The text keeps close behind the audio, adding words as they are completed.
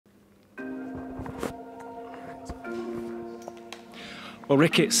Well,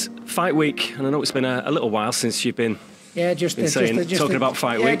 Rick, it's fight week, and I know it's been a little while since you've been talking about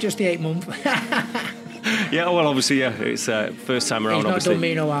fight week. Yeah, just the 8 month. Yeah, well, obviously, yeah, it's first time around. He's not obviously done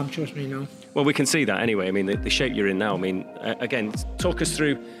me no harm, trust me, no. Well, we can see that anyway. I mean, the shape you're in now. I mean, again, talk us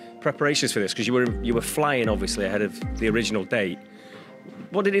through preparations for this, because you were flying obviously ahead of the original date.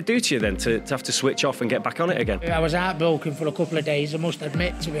 What did it do to you then to have to switch off and get back on it again? I was heartbroken for a couple of days, I must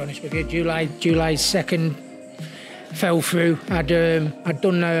admit, to be honest with you. July 2nd fell through. I'd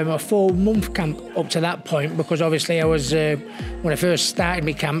done a 4-month camp up to that point, because obviously I was, when I first started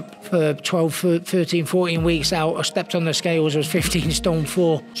my camp, for 12, 13, 14 weeks out, I stepped on the scales, I was 15 stone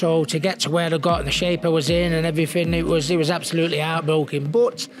 4. So to get to where I got and the shape I was in and everything, it was absolutely heartbroken.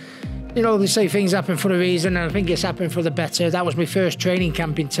 But you know, they say things happen for a reason, and I think it's happened for the better. That was my first training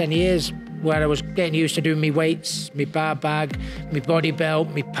camp in 10 years, where I was getting used to doing my weights, my bar bag, my body belt,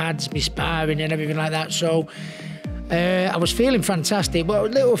 my pads, my sparring and everything like that. So I was feeling fantastic, but a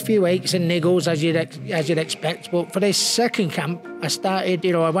little few aches and niggles as you'd expect. But for this second camp, I started,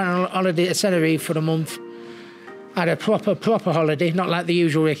 you know, I went on holiday to Tenerife for a month. I had a proper holiday, not like the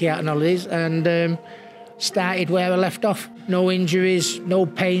usual Ricky Hatton holidays, and started where I left off. No injuries, no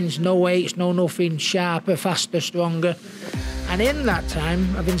pains, no aches, no nothing, sharper, faster, stronger. And in that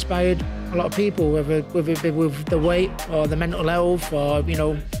time, I've inspired a lot of people, whether with the weight or the mental health, or, you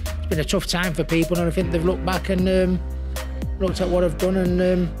know, it's been a tough time for people, and I think they've looked back and looked at what I've done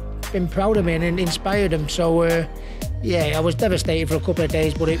and been proud of me and inspired them. So, yeah, I was devastated for a couple of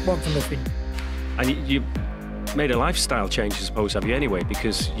days, but it wasn't for nothing. And you made a lifestyle change, I suppose, have you, anyway,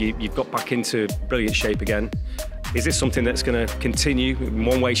 because you've got back into brilliant shape again. Is this something that's going to continue in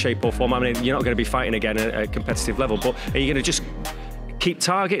one way, shape or form? I mean, you're not going to be fighting again at a competitive level, but are you going to just keep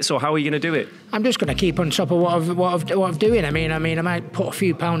targets, or how are you going to do it? I'm just going to keep on top of what I'm doing. I mean, I might put a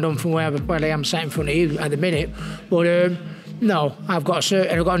few pound on from where I am sat in front of you at the minute, but no, I've got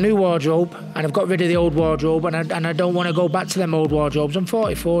a new wardrobe, and I've got rid of the old wardrobe, and I don't want to go back to them old wardrobes. I'm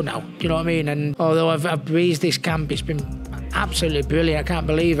 44 now, do you know what I mean? And although I've breezed this camp, it's been absolutely brilliant. I can't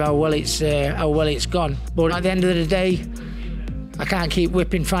believe how well it's gone. But at the end of the day, I can't keep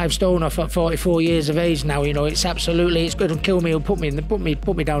whipping 5 stone off at 44 years of age now. You know, it's going to kill me. It'll put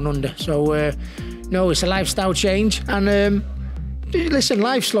me down under. So no, it's a lifestyle change, and listen,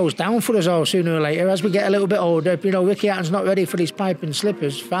 life slows down for us all sooner or later as we get a little bit older. You know, Ricky Hatton's not ready for his pipe and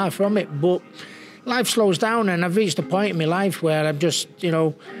slippers, far from it. But life slows down, and I've reached a point in my life where I'm just, you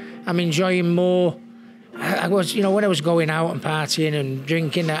know, I'm enjoying more. I was, you know, when I was going out and partying and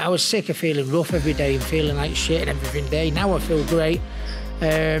drinking, I was sick of feeling rough every day and feeling like shit every day. Now I feel great.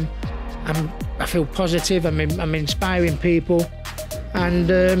 I feel positive. I'm inspiring people,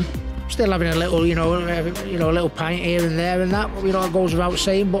 and still having a little, you know, a little pint here and there and that. You know, it goes without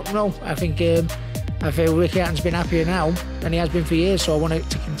saying. But no, I think I feel Ricky Hatton's been happier now than he has been for years. So I want it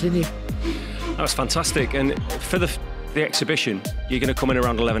to continue. That's fantastic. And for the exhibition, you're going to come in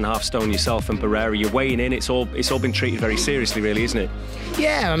around 11.5 stone yourself, and Barrera, you're weighing in. It's all been treated very seriously, really, isn't it?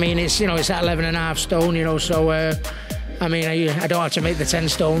 Yeah, I mean, it's, you know, it's at 11.5 stone, you know, so I mean, I don't have to make the 10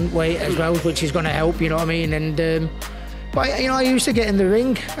 stone weight as well, which is going to help, you know what I mean? And but, you know, I used to get in the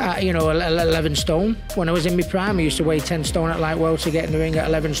ring at, you know, 11 stone. When I was in my prime, I used to weigh 10 stone at light well to get in the ring at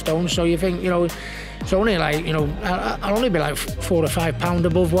 11 stone. So you think, you know, it's only like, you know, I'll only be like 4 or 5 pounds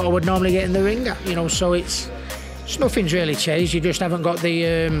above what I would normally get in the ring at, you know, so nothing's really changed. You just haven't got the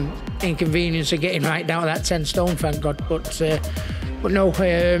inconvenience of getting right down to that 10 stone, thank God. But no,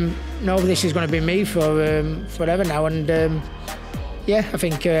 this is going to be me for forever now, and yeah, I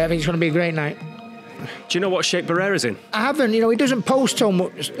think it's going to be a great night. Do you know what shape Barrera's in? I haven't. You know, he doesn't post so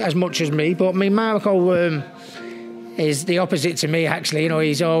much as me, but Marco is the opposite to me, actually. You know,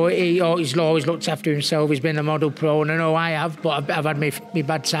 he's always looked after himself. He's been a model pro, and I know I have, but I've had me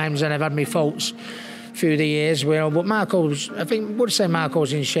bad times and I've had me faults through the years. Well, but Marco's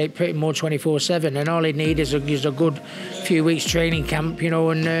in shape pretty much 24/7, and all he needs is a good few weeks training camp, you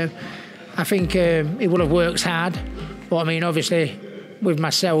know. And I think he will have worked hard, but I mean, obviously, with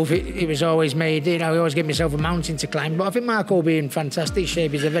myself, it was always made, you know, I always give myself a mountain to climb. But I think Marco will be in fantastic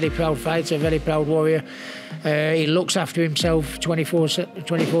shape. He's a very proud fighter, a very proud warrior. He looks after himself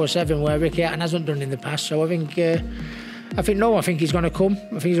 24/7, where Ricky Hatton hasn't done in the past. So I think he's going to come. I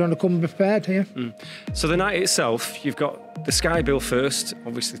think he's going to come prepared here. So the night itself, you've got the Sky Bill first.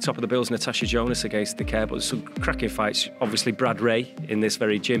 Obviously, top of the bill's Natasha Jonas against the Care, but there's some cracking fights. Obviously, Brad Ray in this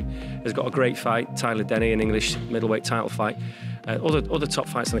very gym has got a great fight. Tyler Denny, an English middleweight title fight. other top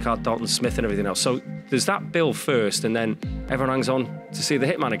fights in the card, Dalton Smith and everything else. So there's that bill first, and then everyone hangs on to see the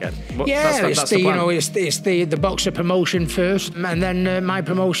Hitman again. That's the plan. It's the boxer promotion first, and then my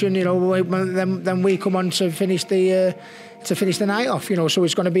promotion. Then we come on to finish the night off. So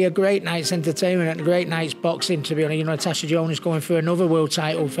it's going to be a great night's entertainment and a great night's boxing. To be honest, Natasha Jones is going for another world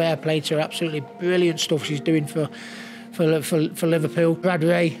title. Fair play to her, absolutely brilliant stuff she's doing for Liverpool. Brad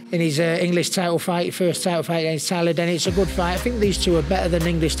Ray in his English title fight, first title fight against Tyler Denny. It's a good fight. I think these two are better than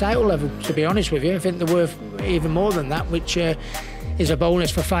English title level, to be honest with you. I think they're worth even more than that, which is a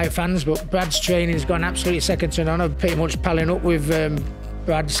bonus for fight fans. But Brad's training has gone absolutely second to none. I'm pretty much palling up with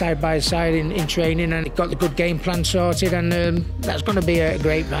Brad side by side in training, and got the good game plan sorted, and that's going to be a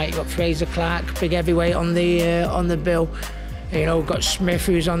great fight. You've got Fraser Clark, big heavyweight on the bill. Got Smith,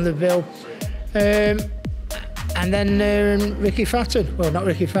 who's on the bill. And then Ricky Hatton. Well, not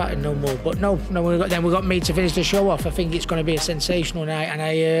Ricky Hatton no more, but no. We got me to finish the show off. I think it's going to be a sensational night, and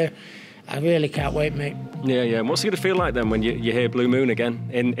I really can't wait, mate. Yeah. And what's it going to feel like then when you hear Blue Moon again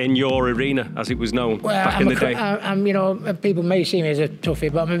in your arena, as it was known back in the day? People may see me as a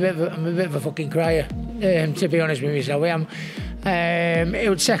toughie, but I'm a bit of a fucking crier, to be honest with myself. It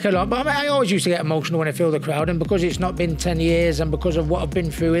would take a lot, but I always used to get emotional when I feel the crowd, and because it's not been 10 years, and because of what I've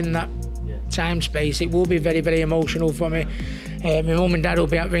been through in that time space, it will be very, very emotional for me. My mum and dad will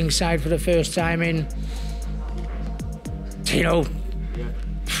be at ringside for the first time in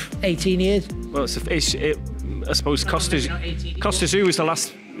 18 years. Well, I suppose Costa Zoo was the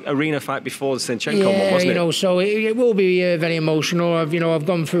last arena fight before the Sinchenko one, wasn't it? So it will be very emotional. I've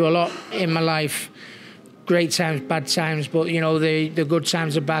gone through a lot in my life. Great times, bad times, but the good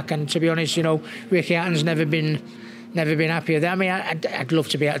times are back. And to be honest, Ricky Hatton's never been happier. I'd love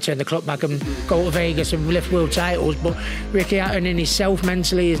to be able to turn the clock back and go to Vegas and lift world titles, but Ricky Hatton in himself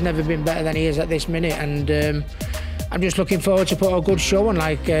mentally has never been better than he is at this minute, and I'm just looking forward to put a good show on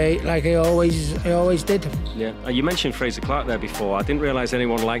like he always did. Yeah, you mentioned Fraser Clark there before. I didn't realise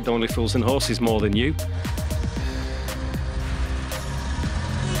anyone liked Only Fools and Horses more than you.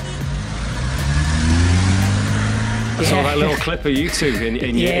 I saw that little clip of you two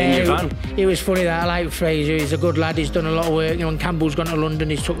in your van. It was funny that I like Fraser. He's a good lad. He's done a lot of work. And Campbell's gone to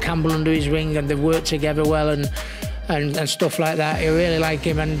London. He's took Campbell under his wing, and they've worked together well and stuff like that. I really like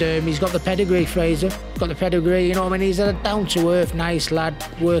him, and he's got the pedigree. Fraser got the pedigree. He's a down to earth, nice lad,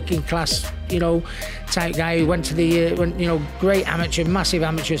 working class, type guy who went to the great amateur, massive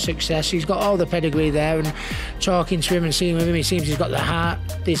amateur success. He's got all the pedigree there, and talking to him and seeing with him, he seems he's got the heart,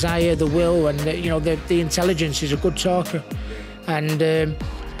 desire, the will, and the intelligence. He's a good talker, and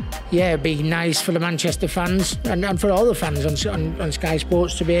it'd be nice for the Manchester fans and for all the fans on Sky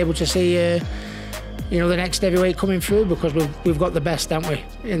Sports to be able to see the next heavyweight coming through, because we've got the best, haven't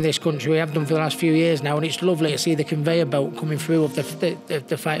we, in this country. We have done for the last few years now, and it's lovely to see the conveyor belt coming through of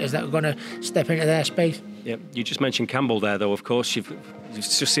the fighters that are going to step into their space. Yeah, you just mentioned Campbell there, though. Of course, you've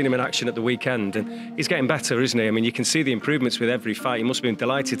just seen him in action at the weekend, and he's getting better, isn't he? You can see the improvements with every fight. You must have been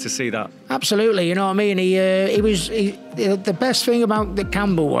delighted to see that. Absolutely, you know what I mean. The best thing about the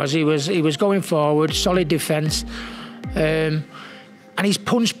Campbell was he was going forward, solid defence. And his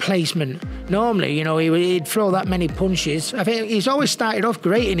punch placement, normally, he'd throw that many punches. I think he's always started off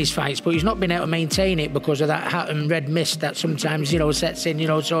great in his fights, but he's not been able to maintain it because of that Hatton red mist that sometimes, sets in,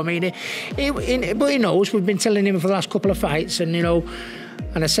 so but he knows. We've been telling him for the last couple of fights, and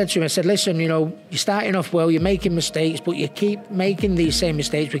I said to him, listen, you're starting off well, you're making mistakes, but you keep making these same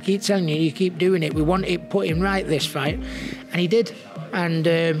mistakes. We keep telling you keep doing it. We want it put him right this fight. And he did.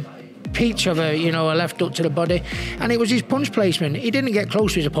 And peach of a left hook to the body, and it was his punch placement. He didn't get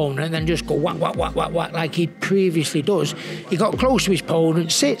close to his opponent and then just go whack, whack, whack, whack, whack like he previously does. He got close to his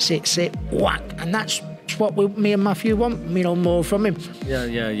opponent, sit, whack, and that's what me and Matthew want, more from him.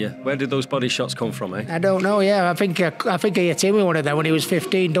 Yeah. Where did those body shots come from, eh? I don't know. Yeah, I think he hit him with one of them when he was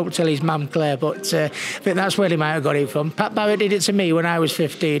 15. Don't tell his mum Claire, but I think that's where he might have got it from. Pat Barrett did it to me when I was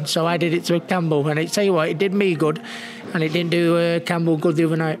 15, so I did it to Campbell, and I tell you what, it did me good. And it didn't do Campbell good the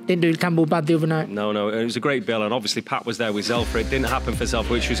other night. Didn't do Campbell bad the other night. No, it was a great bill, and obviously Pat was there with Zelfa. It didn't happen for Zelfa,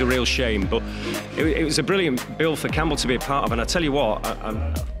 which was a real shame, but it was a brilliant bill for Campbell to be a part of. And I tell you what,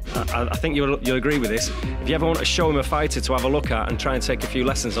 I think you'll agree with this. If you ever want to show him a fighter to have a look at and try and take a few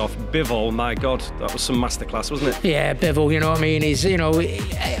lessons off, Bivol, my God, that was some masterclass, wasn't it? Yeah, Bivol, you know what I mean? He's,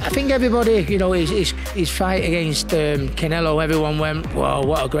 I think everybody, his fight against Canelo, everyone went, wow,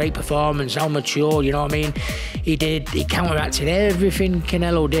 what a great performance, how mature, you know what I mean? He counteracted everything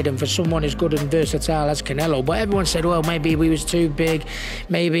Canelo did, and for someone as good and versatile as Canelo. But everyone said, well, maybe he was too big,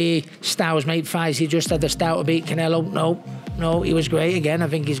 maybe Styles made fights, he just had the style to beat Canelo. no, he was great again. I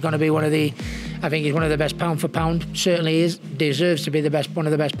think he's going to be one of the best pound for pound. Certainly is. Deserves to be one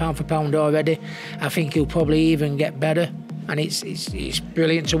of the best pound for pound already. I think he'll probably even get better. And it's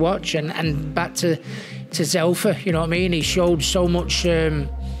brilliant to watch. And back to Zelfa, you know what I mean? He showed so much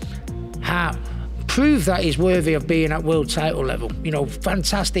heart. Proved that he's worthy of being at world title level. You know,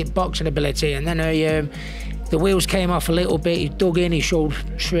 fantastic boxing ability. And then the wheels came off a little bit. He dug in. He showed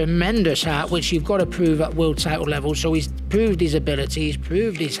tremendous heart, which you've got to prove at world title level. So he's proved his ability. He's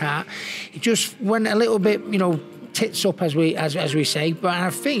proved his heart. He just went a little bit, you know, tits up as we say. But I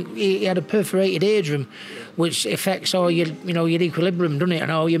think he had a perforated eardrum, which affects all your equilibrium, doesn't it,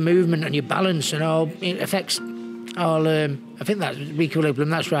 and all your movement and your balance and all. It affects all. I think that's equilibrium.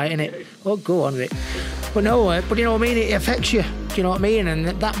 That's right, isn't it? Oh, go on with it. But no, but you know what I mean. It affects you. Do you know what I mean? And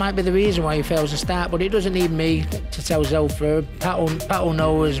that might be the reason why he fails to start. But it doesn't need me to tell Zelfa. Pat will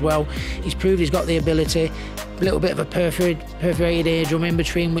know as well. He's proved he's got the ability. A little bit of a perforated eardrum in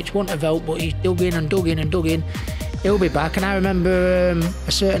between, which wouldn't have helped. But he's dug in and dug in and dug in. He'll be back. And I remember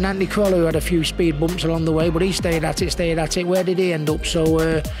a certain Andy Crolla who had a few speed bumps along the way, but he stayed at it. Where did he end up?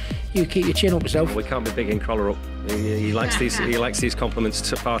 So you keep your chin up yourself. Well, we can't be bigging Crolla up. He likes these compliments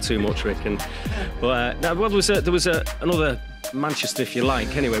far too much, Rick. And there was another Manchester, if you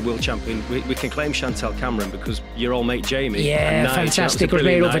like. Anyway, world champion. We can claim Chantel Cameron because your old mate Jamie. Yeah, fantastic. Was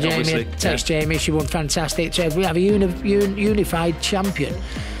made up for Jamie. Text Jamie. She won fantastic. So we have a unified champion.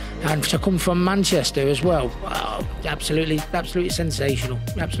 And to come from Manchester as well, wow, absolutely sensational,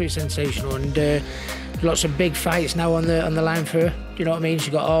 and lots of big fights now on the line for her. Do you know what I mean?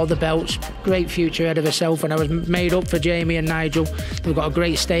 She's got all the belts, great future ahead of herself, and I was made up for Jamie and Nigel. They've got a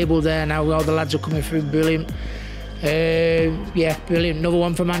great stable there now. All the lads are coming through, brilliant. Yeah, brilliant. Another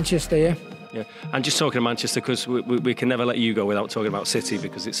one for Manchester, yeah. Yeah, and just talking of Manchester, because we can never let you go without talking about City,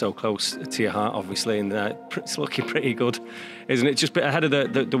 because it's so close to your heart, obviously, and it's looking pretty good, isn't it? Just ahead of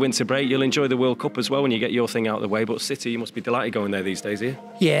the winter break, you'll enjoy the World Cup as well when you get your thing out of the way, but City, you must be delighted going there these days, here.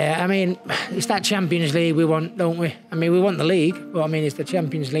 Yeah, I mean, it's that Champions League we want, don't we? I mean, we want the league, but I mean, it's the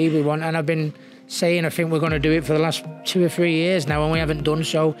Champions League we want, and I've been saying I think we're going to do it for the last 2 or 3 years now, and we haven't done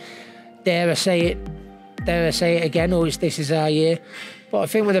so. Dare I say it again, this is our year. But I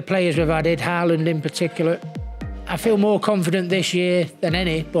think with the players we've added, Haaland in particular, I feel more confident this year than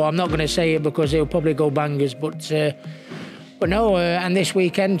any. But I'm not going to say it because he'll probably go bangers. But no, and this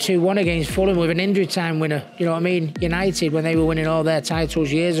weekend 2-1 against Fulham with an injury time winner. You know what I mean? United, when they were winning all their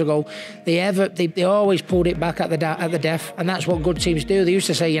titles years ago, they always pulled it back at the death, and that's what good teams do. They used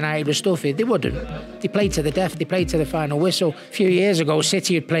to say United was stuffy. They wouldn't. They played to the death. They played to the final whistle. A few years ago,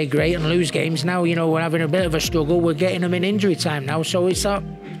 City would play great and lose games. Now, you know, we're having a bit of a struggle. We're getting them in injury time now, so it's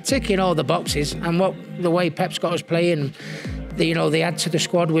ticking all the boxes. And the way Pep's got us playing, they add to the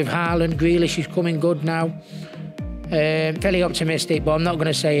squad with Haaland. Grealish is coming good now. Fairly optimistic, but I'm not going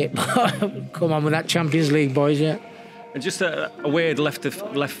to say it. Come on with that Champions League, boys, yeah. And just a weird left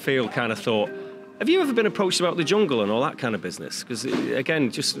field kind of thought. Have you ever been approached about the jungle and all that kind of business? Because, again,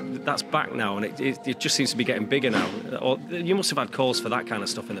 just that's back now, and it just seems to be getting bigger now. Or, you must have had calls for that kind of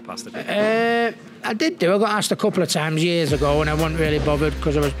stuff in the past, haven't you? I did do. I got asked a couple of times years ago, and I wasn't really bothered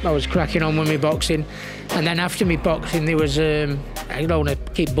because I was cracking on with my boxing. And then after me boxing, there was I don't want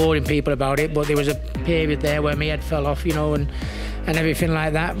to keep boring people about it, but there was a period there where my head fell off, you know, and everything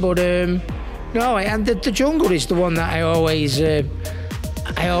like that. But no, and the jungle is the one that I always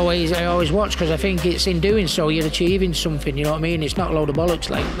watch, because I think it's in doing so you're achieving something. You know what I mean? It's not a load of bollocks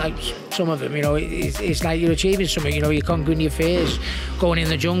like some of them. You know, it's like you're achieving something. You know, you're conquering your fears, going in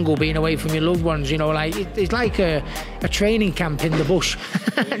the jungle, being away from your loved ones. You know, like it's like a training camp in the bush.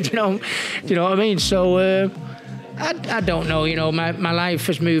 do you know what I mean? So I don't know. You know, my life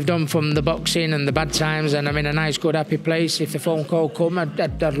has moved on from the boxing and the bad times, and I'm in a nice, good, happy place. If the phone call come,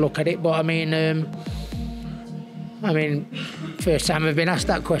 I'd look at it. But I mean, first time I've been asked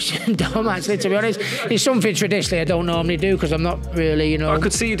that question, Dom, actually, to be honest. It's something traditionally I don't normally do because I'm not really, you know... I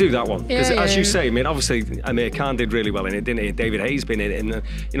could see you do that one. Because as you say, I mean, obviously, Amir Khan did really well in it, didn't he? David Hayes been in it. And,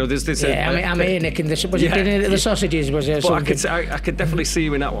 you know, there's Amir nicking the... Was it in the sausages? Was it something? But I could definitely see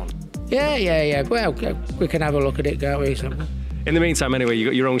you in that one. Yeah. Well, we can have a look at it, can't we? So. In the meantime, anyway, you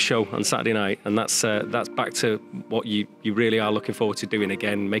got your own show on Saturday night, and that's back to what you really are looking forward to doing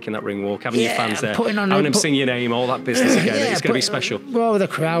again, making that ring walk, having your fans there, having them sing your name, all that business again. It's going to be special. Well, the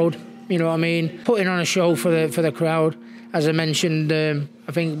crowd, you know what I mean? Putting on a show for the crowd. As I mentioned,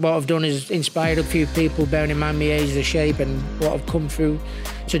 I think what I've done is inspired a few people, bearing in mind my age, the shape, and what I've come through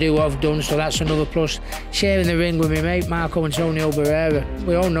to do what I've done, so that's another plus. Sharing the ring with my mate, Marco Antonio Barrera.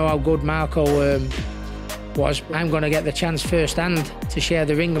 We all know how good Marco was. I'm going to get the chance firsthand to share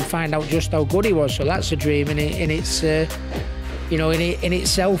the ring and find out just how good he was, so that's a dream, and it's you know, in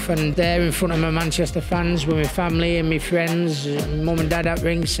itself. And there in front of my Manchester fans with my family and my friends, mum and dad at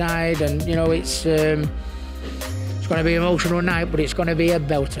ringside, and you know, it's going to be an emotional night, but it's going to be a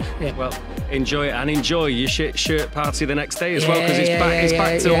belter. Yeah. Well, enjoy it, and enjoy your shit shirt party the next day as well, because it's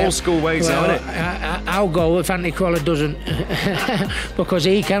back to old school ways now, isn't it? I'll go if Anthony Crolla doesn't, because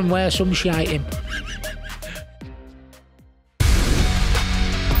he can wear some shite in.